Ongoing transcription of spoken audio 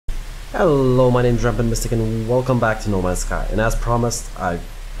Hello, my name is Rampant Mystic and welcome back to No Man's Sky. And as promised, I've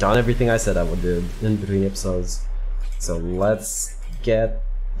done everything I said I would do in between episodes. So let's get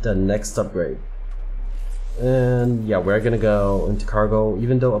the next upgrade. And yeah, we're gonna go into cargo,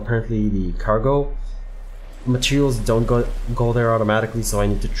 even though apparently the cargo materials don't go there automatically, so I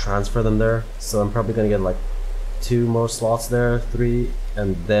need to transfer them there. So I'm probably gonna get like 2 more slots there, 3,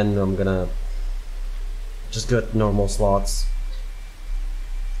 and then I'm gonna just get normal slots.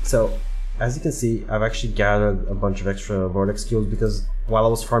 So, as you can see, I've actually gathered a bunch of extra vortex cubes because while I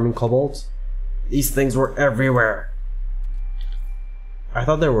was farming cobalt, these things were everywhere. I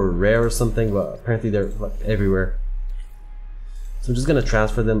thought they were rare or something, but apparently they're like everywhere. So I'm just gonna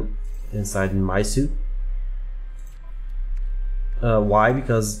transfer them inside my suit. Why?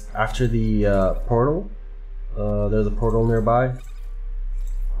 Because after the portal, there's a portal nearby.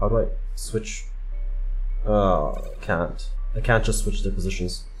 How do I switch? Can't. I can't just switch the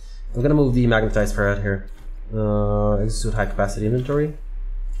positions. I'm gonna move the magnetized ferret here. Execute high capacity inventory.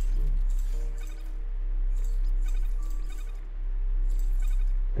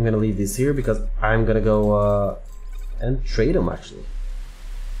 I'm gonna leave these here because I'm gonna go and trade them actually.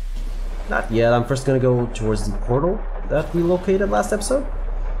 Not yet, I'm first gonna go towards the portal that we located last episode.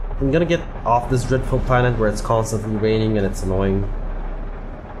 I'm gonna get off this dreadful planet where it's constantly raining and it's annoying.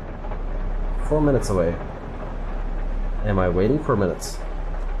 4 minutes away. Am I waiting 4 minutes?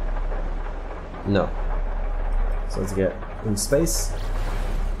 No. So let's get in space.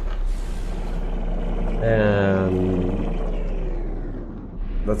 And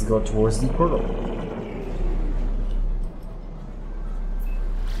let's go towards the portal.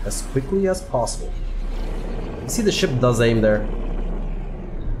 As quickly as possible. You see the ship does aim there.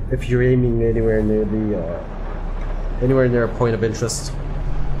 If you're aiming anywhere near the anywhere near a point of interest,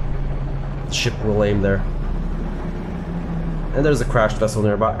 the ship will aim there. And there's a crashed vessel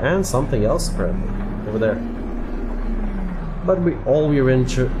nearby, and something else apparently over there. But all we are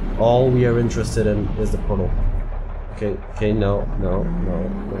interested in is the portal. Okay, no.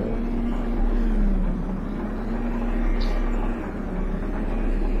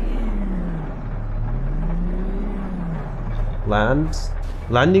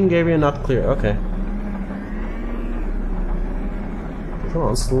 Landing area not clear. Okay. Come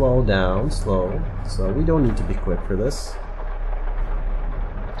on, slow down, slow. So we don't need to be quick for this.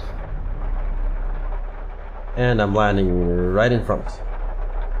 And I'm landing right in front.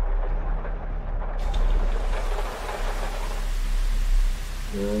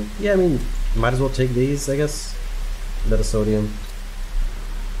 Yeah, I mean, might as well take these, I guess. Bit of sodium.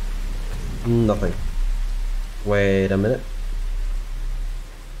 Nothing. Wait a minute.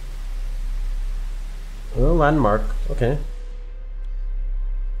 Oh, landmark. Okay.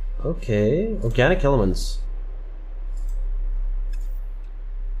 Okay. Organic elements.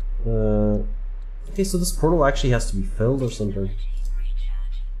 Okay, so this portal actually has to be filled or something.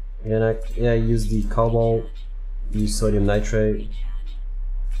 And I use the cobalt, use sodium nitrate.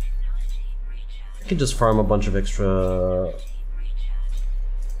 I could just farm a bunch of extra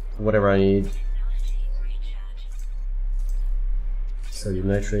whatever I need. Sodium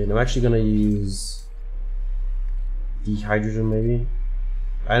nitrate. I'm actually gonna use the hydrogen maybe.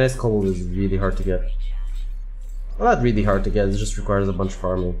 Ionized cobalt is really hard to get. Well, not really hard to get, it just requires a bunch of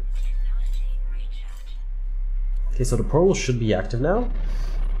farming. Okay, so the portal should be active now.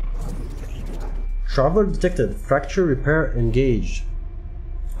 Traveler detected. Fracture repair engaged.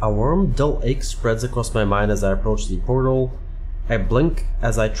 A warm, dull ache spreads across my mind as I approach the portal. I blink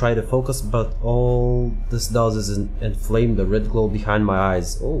as I try to focus, but all this does is inflame the red glow behind my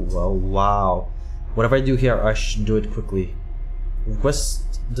eyes. Oh, well, wow. Whatever I do here, I should do it quickly.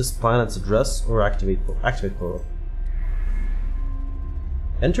 Request this planet's address or activate portal.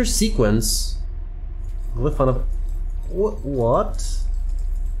 Enter sequence. Glyph on a... What?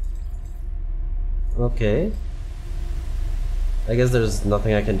 Okay. I guess there's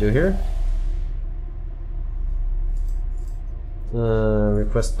nothing I can do here.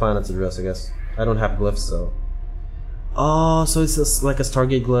 Request planet's address, I guess. I don't have glyphs, so... Oh, so it's just like a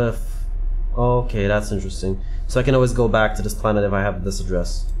Stargate glyph. Okay, that's interesting. So I can always go back to this planet if I have this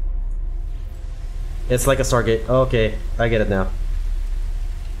address. It's like a Stargate. Okay, I get it now.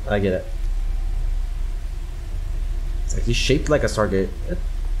 I get it. It's actually shaped like a Stargate.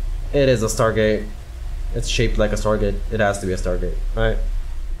 It is a Stargate. It's shaped like a Stargate. It has to be a Stargate. Alright.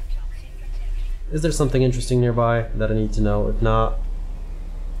 Is there something interesting nearby that I need to know? If not,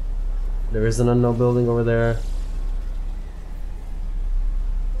 there is an unknown building over there.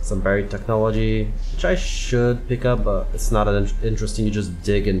 Some buried technology, which I should pick up, but it's not interesting. You just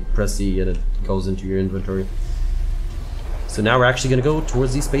dig and press E and it goes into your inventory. So now we're actually gonna go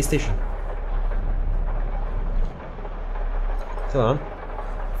towards the space station. Come on.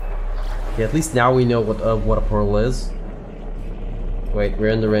 Okay, at least now we know what a portal is. Wait, we're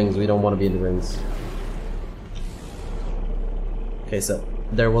in the rings. We don't want to be in the rings. Okay, so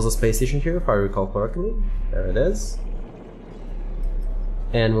there was a space station here, if I recall correctly. There it is.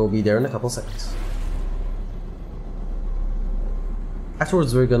 And we'll be there in a couple seconds.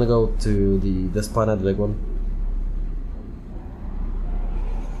 Afterwards, we're gonna go to this planet, the big one.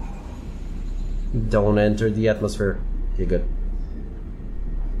 Don't enter the atmosphere. Okay, good.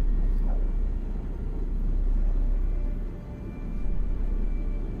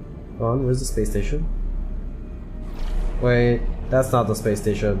 Where's the space station? Wait, that's not the space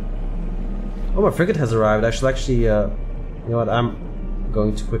station. Oh, my frigate has arrived. I should actually, you know what, I'm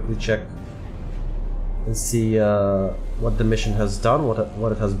going to quickly check and see what the mission has done,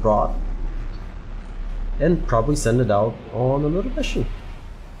 what it has brought, and probably send it out on another mission.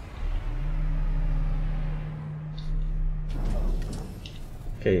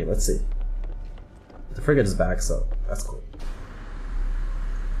 Okay, let's see. The frigate is back, so that's cool.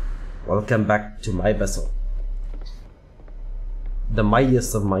 Welcome back to my vessel. The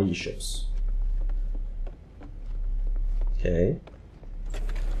mightiest of mighty ships. Okay.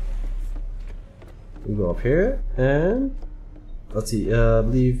 We go up here and let's see, I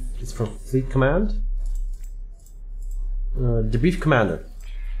believe it's from Fleet Command. Debrief Commander.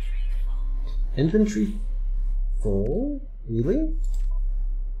 Inventory full? Really?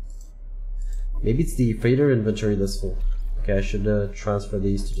 Maybe it's the freighter inventory that's full. Okay, I should transfer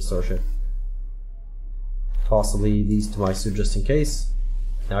these to the starship. Possibly these to my suit just in case.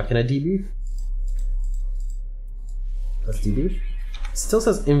 Now can I debrief? Let's debrief. It still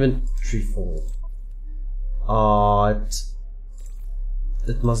says inventory full.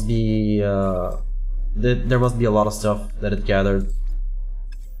 It must be there must be a lot of stuff that it gathered,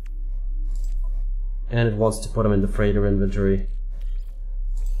 and it wants to put them in the freighter inventory.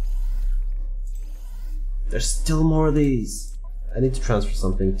 There's still more of these. I need to transfer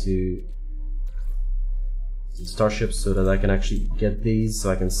something to the starship so that I can actually get these,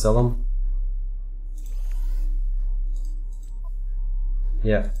 so I can sell them.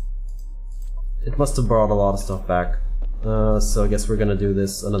 Yeah. It must have brought a lot of stuff back. So I guess we're gonna do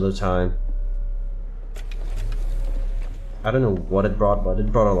this another time. I don't know what it brought, but it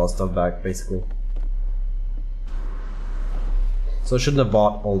brought a lot of stuff back, basically. So I shouldn't have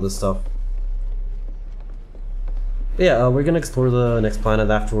bought all this stuff. But yeah, we're gonna explore the next planet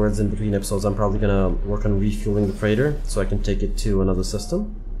afterwards. In between episodes, I'm probably gonna work on refueling the freighter so I can take it to another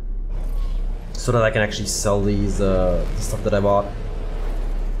system, so that I can actually sell these the stuff that I bought.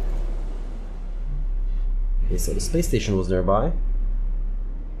 Okay, so the space station was nearby.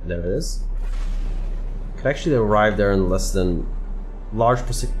 There it is. Could actually arrive there in less than large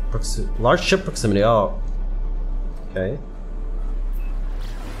ship proximity. Oh, okay.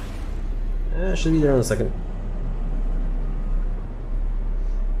 Should be there in a second.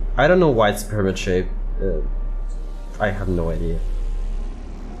 I don't know why it's pyramid shape. I have no idea.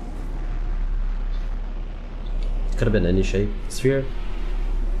 It could have been any shape. Sphere,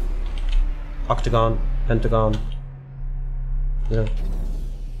 octagon, pentagon. You know,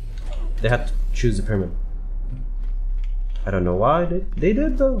 they had to choose a pyramid. I don't know why they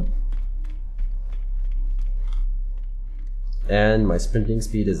did though. And my sprinting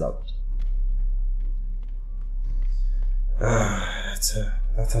speed is out.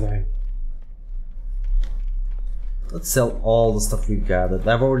 That's annoying. Let's sell all the stuff we've gathered.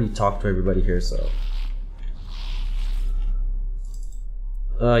 I've already talked to everybody here, so.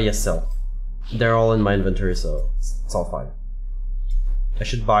 Yes, sell. They're all in my inventory, so it's all fine. I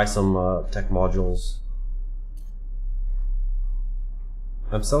should buy some tech modules.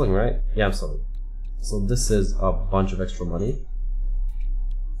 I'm selling, right? Yeah, I'm selling. So this is a bunch of extra money.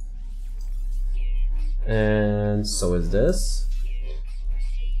 And so is this.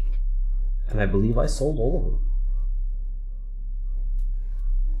 And I believe I sold all of them.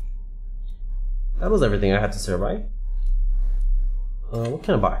 That was everything I had to say, right? What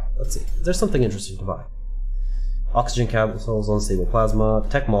can I buy? Let's see. There's something interesting to buy. Oxygen capsules, unstable plasma,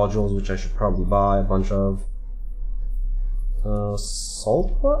 tech modules, which I should probably buy a bunch of.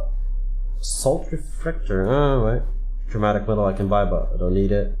 Salt what? Salt refractor. Oh, right. Dramatic metal I can buy, but I don't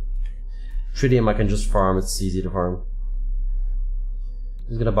need it. Tritium I can just farm. It's easy to farm.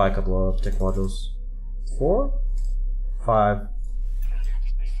 I'm gonna buy a couple of tech modules. 4? 5.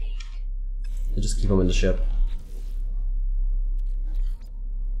 And just keep them in the ship.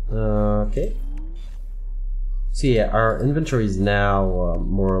 Okay. So yeah, our inventory is now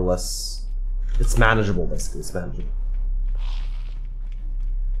more or less, it's manageable basically, it's manageable.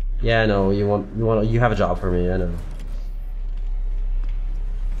 Yeah, I know. You have a job for me. I know.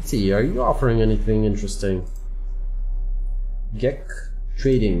 Let's see. Are you offering anything interesting? Gek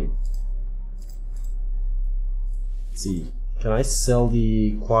trading. Let's see. Can I sell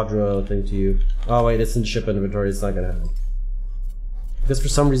the Quadra thing to you? Oh wait, it's in ship inventory. It's not gonna happen. Because for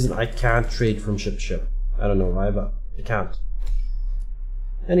some reason I can't trade from ship to ship. I don't know why, but I can't.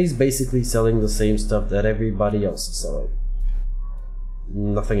 And he's basically selling the same stuff that everybody else is selling.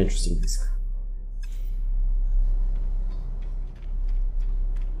 Nothing interesting basically.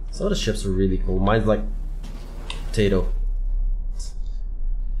 Some of the ships are really cool. Mine's like potato.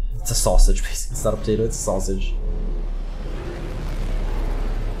 It's a sausage basically. It's not a potato, it's a sausage.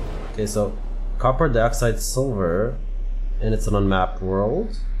 Okay, so copper dioxide silver, and it's an unmapped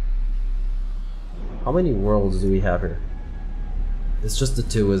world. How many worlds do we have here? It's just the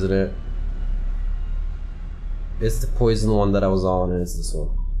two, isn't it? It's the poison one that I was on, and it's this one.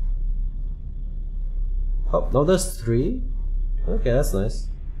 Oh, no, there's 3. Okay, that's nice.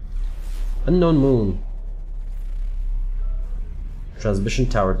 Unknown moon. Transmission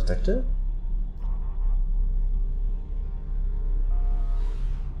tower detected.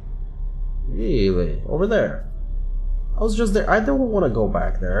 Really? Over there? I was just there. I don't want to go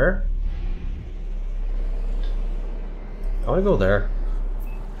back there. I want to go there.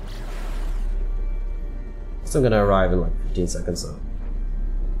 So I'm gonna arrive in like 15 seconds, so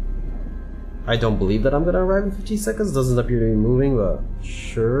I don't believe that I'm gonna arrive in 15 seconds. Doesn't appear to be moving, but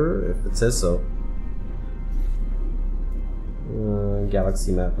sure, if it says so.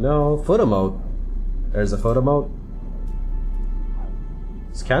 Galaxy map. No. Photo mode. There's a photo mode.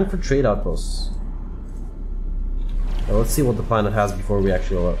 Scan for trade outposts. Well, let's see what the planet has before we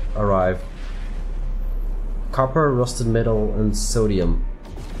actually arrive. Copper, rusted metal, and sodium.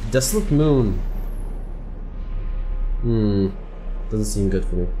 Desolate moon. Doesn't seem good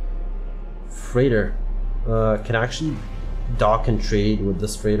for me. Freighter. Can I actually dock and trade with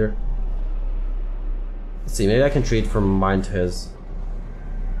this freighter? Let's see, maybe I can trade from mine to his.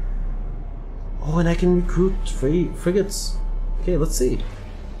 Oh, and I can recruit frigates. Okay, let's see.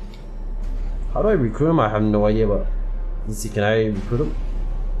 How do I recruit them? I have no idea, but let's see, can I recruit them?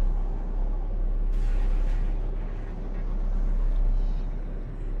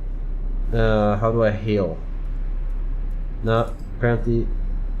 How do I hail? No, apparently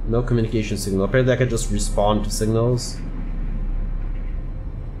no communication signal. Apparently I can just respond to signals.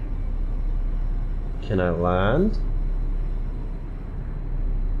 Can I land?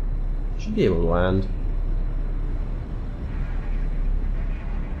 Should be able to land.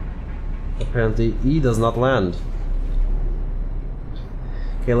 Apparently E does not land.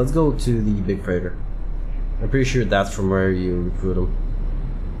 Okay, let's go to the big freighter. I'm pretty sure that's from where you recruit them.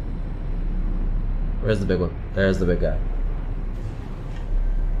 Where's the big one? There's the big guy.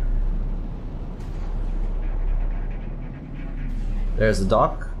 There's the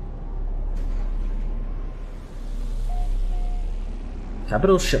dock.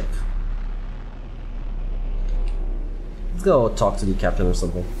 Capital ship. Let's go talk to the captain or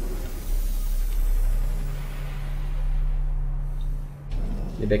something.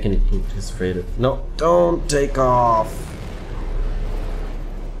 Maybe I can recruit his freighter. No, don't take off.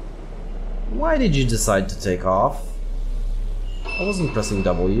 Why did you decide to take off? I wasn't pressing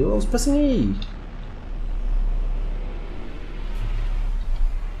W, I was pressing E.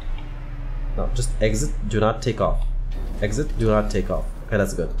 No, just exit, do not take off. Exit, do not take off. Okay,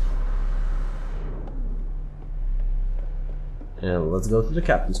 that's good. And let's go to the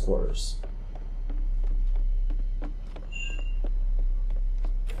captain's quarters.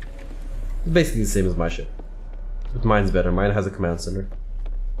 It's basically the same as my ship. But mine's better, mine has a command center.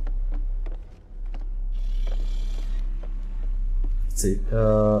 Let's see,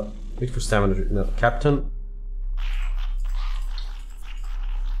 wait for stamina. No, captain.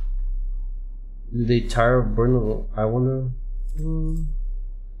 Do they tire of burning? I wonder.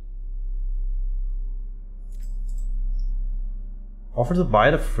 Offer to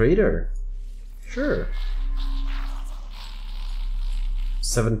buy the freighter. Sure.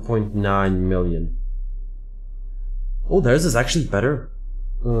 7.9 million. Oh, theirs is actually better.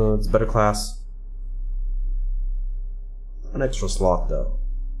 It's better class. An extra slot though.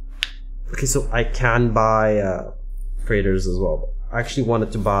 Okay, so I can buy freighters as well. I actually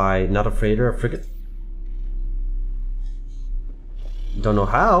wanted to buy not a freighter, a frigate. Don't know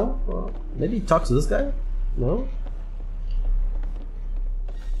how. Well, maybe talk to this guy? No?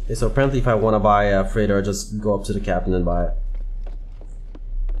 Okay, so apparently if I want to buy a freighter, I just go up to the captain and buy it.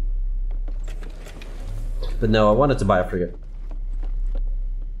 But no, I wanted to buy a frigate.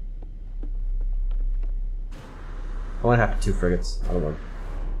 I want to have 2 frigates. I don't know.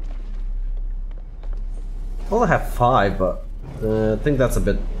 Well, I have 5, but I think that's a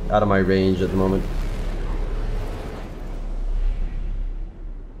bit out of my range at the moment.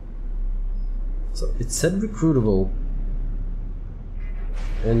 So it said recruitable,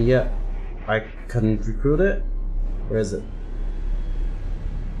 and yet I couldn't recruit it. Where is it?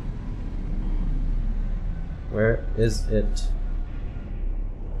 Where is it?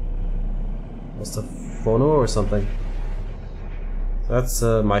 What's the phono or something? That's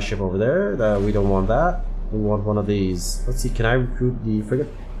my ship over there. We don't want that. We want one of these. Let's see, can I recruit the frigate?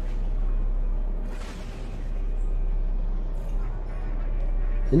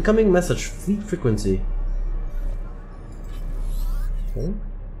 Incoming message, fleet frequency. Okay.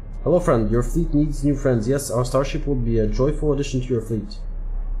 Hello friend, your fleet needs new friends. Yes, our starship will be a joyful addition to your fleet.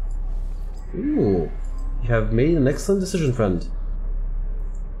 Ooh, you have made an excellent decision, friend.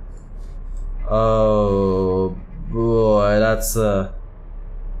 Oh boy, that's oh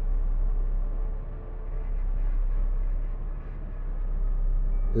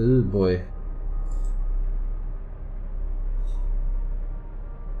boy.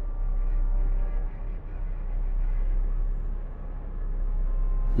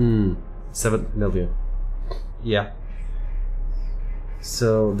 7 million. Yeah.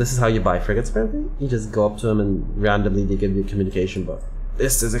 So this is how you buy frigates, apparently? You just go up to them and randomly they give you a communication, but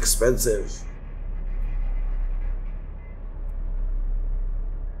this is expensive.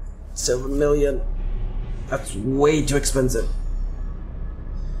 7 million. That's way too expensive.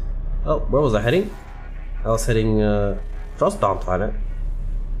 Oh, where was I heading? I was heading Frostbound planet.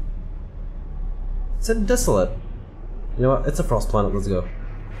 It's a desolate. You know what? It's a frost planet. Let's go.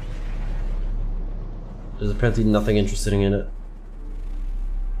 There's apparently nothing interesting in it.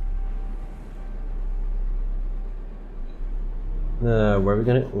 Where are we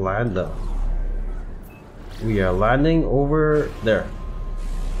gonna land though? We are landing over there.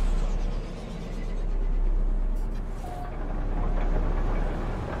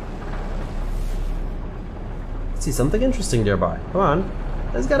 See something interesting nearby. Come on.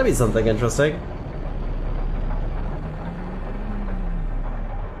 There's gotta be something interesting.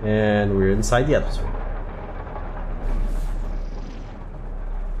 And we're inside the atmosphere.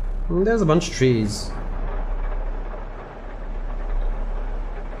 There's a bunch of trees.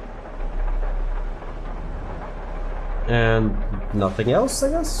 And nothing else,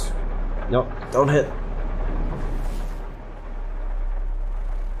 I guess? No, don't hit.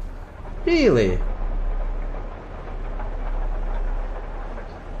 Really?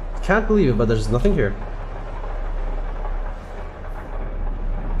 Can't believe it, but there's nothing here.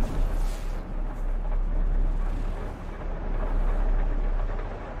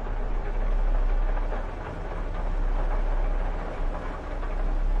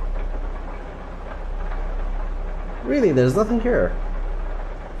 Really, there's nothing here.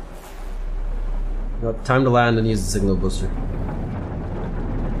 No, time to land and use the signal booster.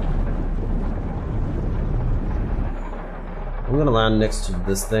 I'm gonna land next to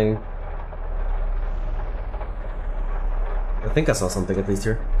this thing. I think I saw something at least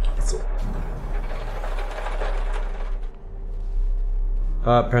here. Let's see.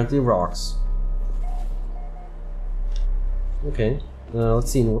 Apparently rocks. Okay.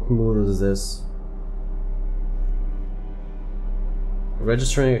 Let's see, what mode is this?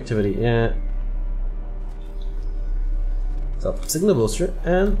 Registering activity, yeah. So, signal booster,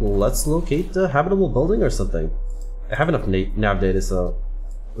 and let's locate the habitable building or something. I have enough nav data, so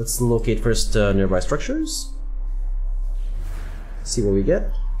let's locate first nearby structures. See what we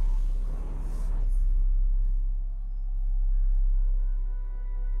get.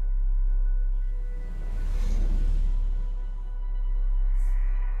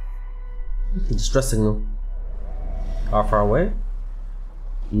 Distress signal. How far away?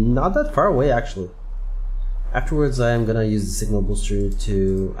 Not that far away, actually. Afterwards, I am gonna use the signal booster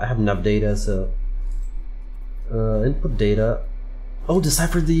to. I have enough data, so. Input data. Oh,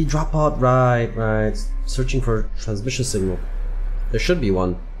 decipher the drop pod. Right. Searching for transmission signal. There should be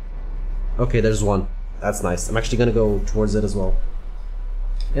one. Okay, there's one. That's nice. I'm actually gonna go towards it as well.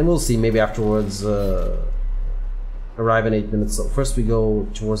 And we'll see, maybe afterwards. Arrive in 8 minutes. So first we go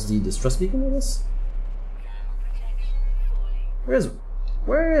towards the distress beacon, I guess.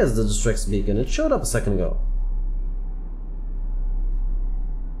 Where is the distress beacon? It showed up a second ago.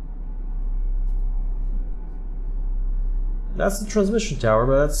 That's the transmission tower,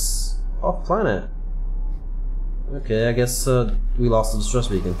 but that's off planet. Okay, I guess we lost the distress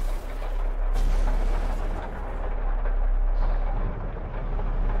beacon.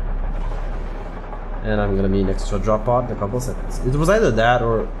 And I'm gonna be next to a drop pod in a couple of seconds. It was either that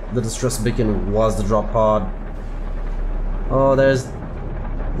or the distress beacon was the drop pod. Oh,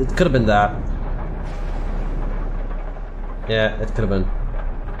 it could have been that. Yeah, it could have been.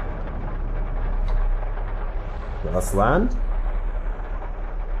 Let's land.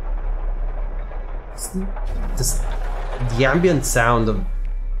 The ambient sound of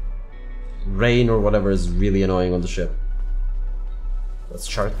rain or whatever is really annoying on the ship. Let's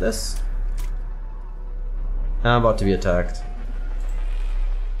chart this. I'm about to be attacked.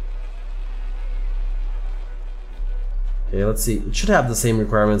 Okay, let's see. It should have the same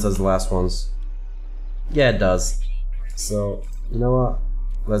requirements as the last ones. Yeah, it does. So, you know what?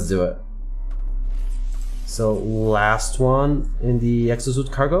 Let's do it. So, last one in the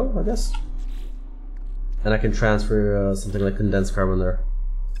exosuit cargo, I guess? And I can transfer something like condensed carbon there.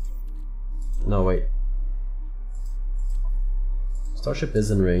 No, wait. Starship is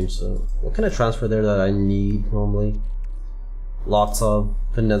in range, so what can I transfer there that I need normally? Lots of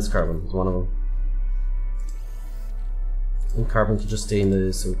condensed carbon is one of them. And carbon can just stay in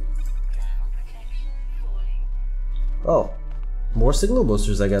the suit. Oh, more signal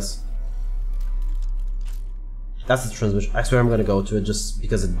boosters, I guess. That's the transmission. I swear I'm gonna go to it just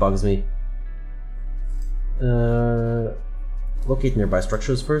because it bugs me. Locate nearby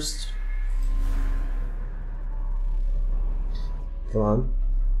structures first. Come on.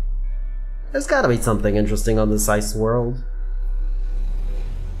 There's gotta be something interesting on this ice world.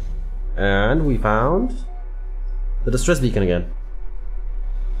 And we found the distress beacon again.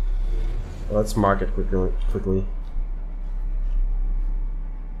 Let's mark it quickly.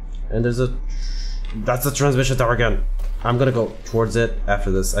 And there's a... That's the transmission tower again. I'm gonna go towards it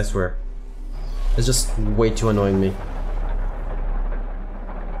after this, I swear. It's just way too annoying me.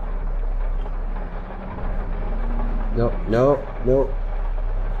 No, no, no.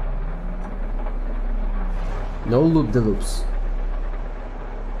 No loop-de-loops.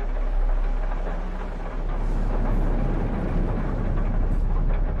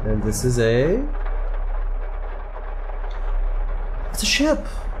 And this is a... It's a ship!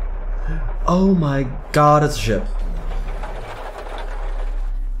 Oh my god, it's a ship.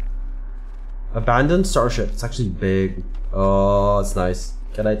 Abandoned starship. It's actually big. Oh, it's nice.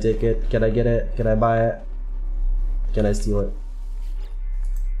 Can I take it? Can I get it? Can I buy it? Can I steal it?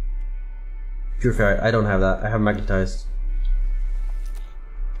 Pure ferrite. I don't have that. I have magnetized.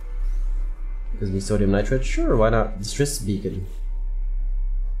 Gives me sodium nitrate. Sure, why not? Distress beacon.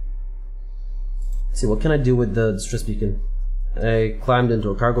 Let's see, what can I do with the distress beacon? I climbed into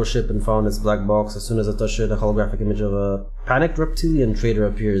a cargo ship and found its black box. As soon as I touched it, a holographic image of a panicked reptilian trader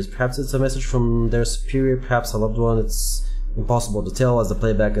appears. Perhaps it's a message from their superior, perhaps a loved one. It's impossible to tell as the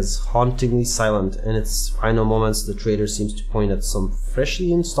playback is hauntingly silent. In its final moments, the trader seems to point at some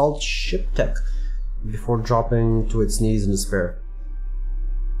freshly installed ship tech before dropping to its knees in despair.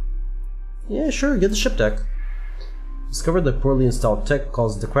 Yeah, sure, get the ship tech. Discovered the poorly installed tech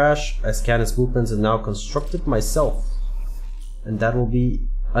caused the crash. I scanned its movements and now construct it myself. And that will be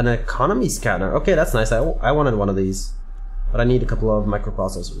an economy scanner. Okay, that's nice. I wanted one of these. But I need a couple of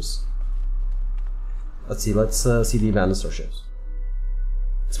microprocessors. Let's see, let's see the abandoned starships.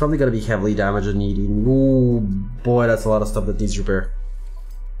 It's probably going to be heavily damaged and needing... Ooh, boy, that's a lot of stuff that needs repair.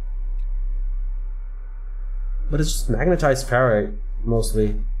 But it's just magnetized ferrite,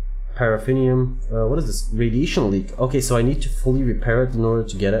 mostly. Paraffinium. What is this? Radiation leak. Okay, so I need to fully repair it in order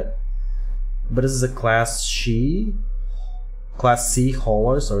to get it. But this is a Class C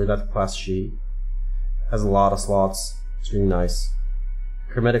hauler. Sorry, not Class C. Has a lot of slots. It's really nice.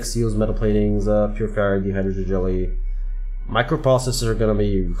 Hermetic seals, metal platings, pure ferrite, dehydrogen jelly. Microprocessors are gonna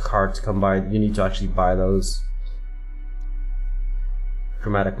be hard to come by. You need to actually buy those.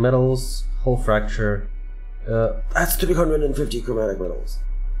 Chromatic metals, hull fracture. That's 350 chromatic metals.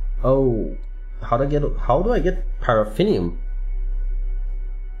 Oh, how do I get paraffinium?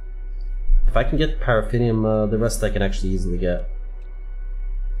 If I can get paraffinium, the rest I can actually easily get.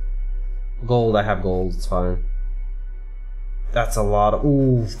 Gold, I have gold, it's fine. That's a lot of...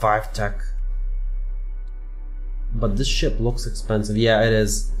 Ooh, 5 tech. But this ship looks expensive. Yeah, it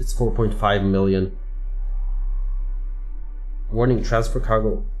is. It's 4.5 million. Warning, transfer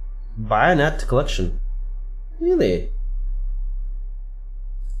cargo. Bayonet collection. Really?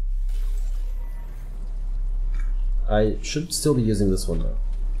 I should still be using this one though.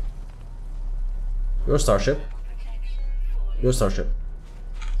 Your starship. Your starship.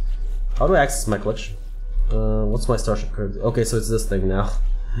 How do I access my collection? What's my starship currently? Okay, so it's this thing now.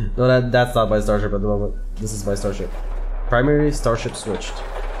 No, that's not my starship at the moment. This is my starship. Primary starship switched.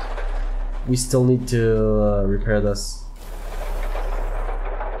 We still need to repair this.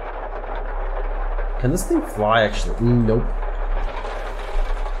 Can this thing fly actually? Nope.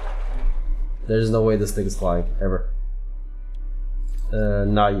 There's no way this thing is flying, ever.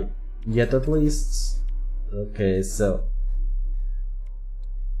 Not yet at least. Okay, so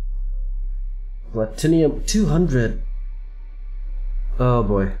Platinum 200. Oh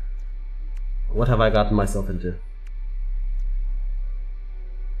boy. What have I gotten myself into?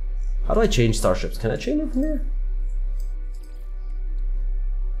 How do I change starships? Can I change it from here?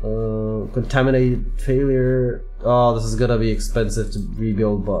 Contaminated failure. Oh, this is gonna be expensive to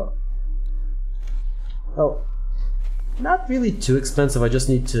rebuild, but... Oh. Not really too expensive, I just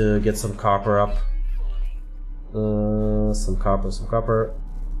need to get some copper up. Some copper.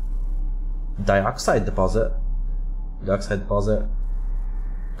 Dioxide deposit.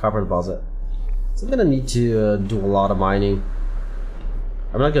 Copper deposit. So I'm gonna need to do a lot of mining.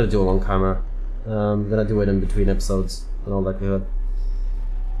 I'm not gonna do it on camera. I'm gonna do it in between episodes, in all likelihood.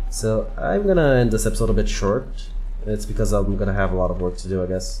 So I'm gonna end this episode a bit short. It's because I'm gonna have a lot of work to do, I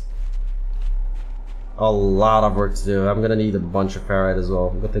guess. A lot of work to do. I'm gonna need a bunch of ferrite as well.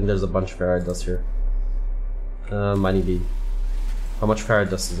 Good thing there's a bunch of ferrite dust here. Mining B. How much ferrite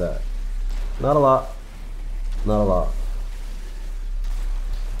dust is that? Not a lot. Not a lot.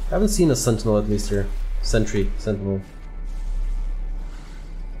 I haven't seen a sentinel at least here. Sentinel.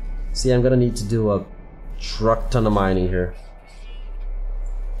 See, I'm gonna need to do a truck ton of mining here.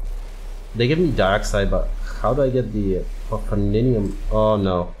 They give me dioxide, but how do I get the platinum? Oh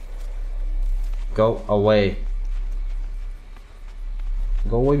no. Go away.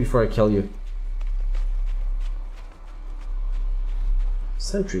 Go away before I kill you.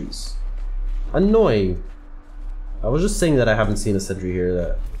 Sentries. Annoying. I was just saying that I haven't seen a sentry here,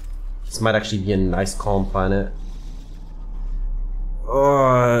 that this might actually be a nice calm planet.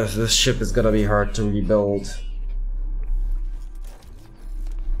 Oh, this ship is gonna be hard to rebuild.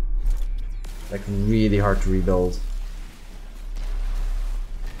 Like, really hard to rebuild.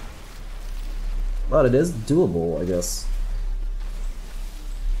 But it is doable, I guess.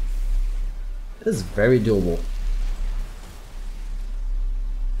 It is very doable.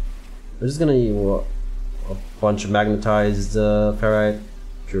 We're just gonna need a bunch of magnetized ferrite,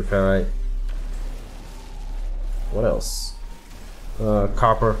 pure ferrite. What else?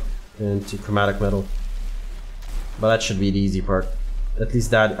 Copper into chromatic metal. But that should be the easy part. At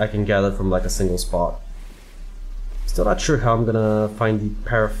least that I can gather from like a single spot. Still not sure how I'm gonna find the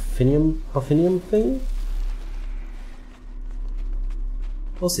paraffinium thing.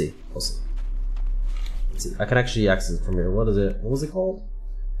 We'll see. Let's see. I can actually access it from here. What is it? What was it called?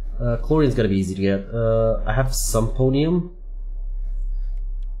 Chlorine's gonna be easy to get. I have some ponium.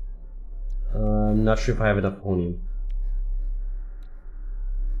 I'm not sure if I have enough ponium.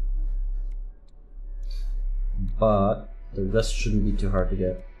 But the rest shouldn't be too hard to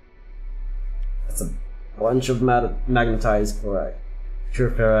get. That's a bunch of magnetized ferrite,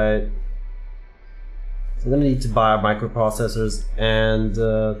 pure ferrite. So I'm gonna need to buy microprocessors and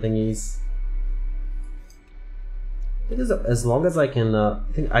thingies. It is as long as I can. I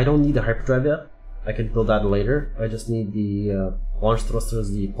think I don't need a hyperdrive yet. I can build that later. I just need the launch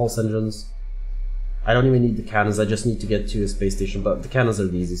thrusters, the pulse engines. I don't even need the cannons. I just need to get to a space station. But the cannons are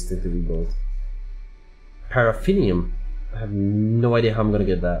the easiest thing to rebuild. Paraffinium. I have no idea how I'm gonna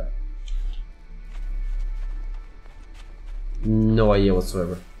get that. No idea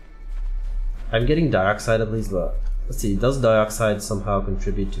whatsoever. I'm getting dioxide at least, but let's see. Does dioxide somehow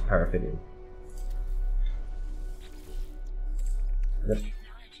contribute to paraffinium? Yep.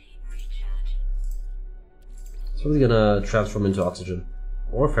 It's probably gonna transform into oxygen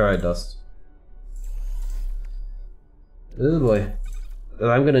or ferrite dust. Oh boy.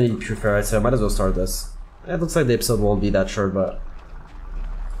 I'm gonna need pure ferrite, so I might as well start this. It looks like the episode won't be that short, but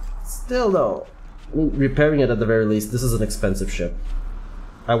still though. I mean, repairing it at the very least. This is an expensive ship.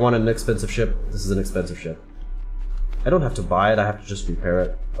 I want an expensive ship. This is an expensive ship. I don't have to buy it, I have to just repair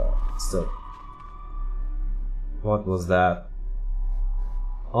it, but still. What was that?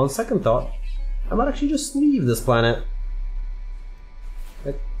 On second thought, I might actually just leave this planet.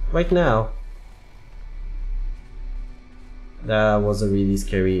 Like, right now. That was a really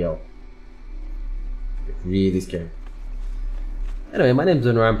scary yell. Really scary. Anyway, my name's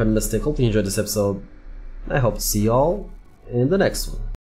Rampant. Hope you enjoyed this episode. I hope to see y'all in the next one.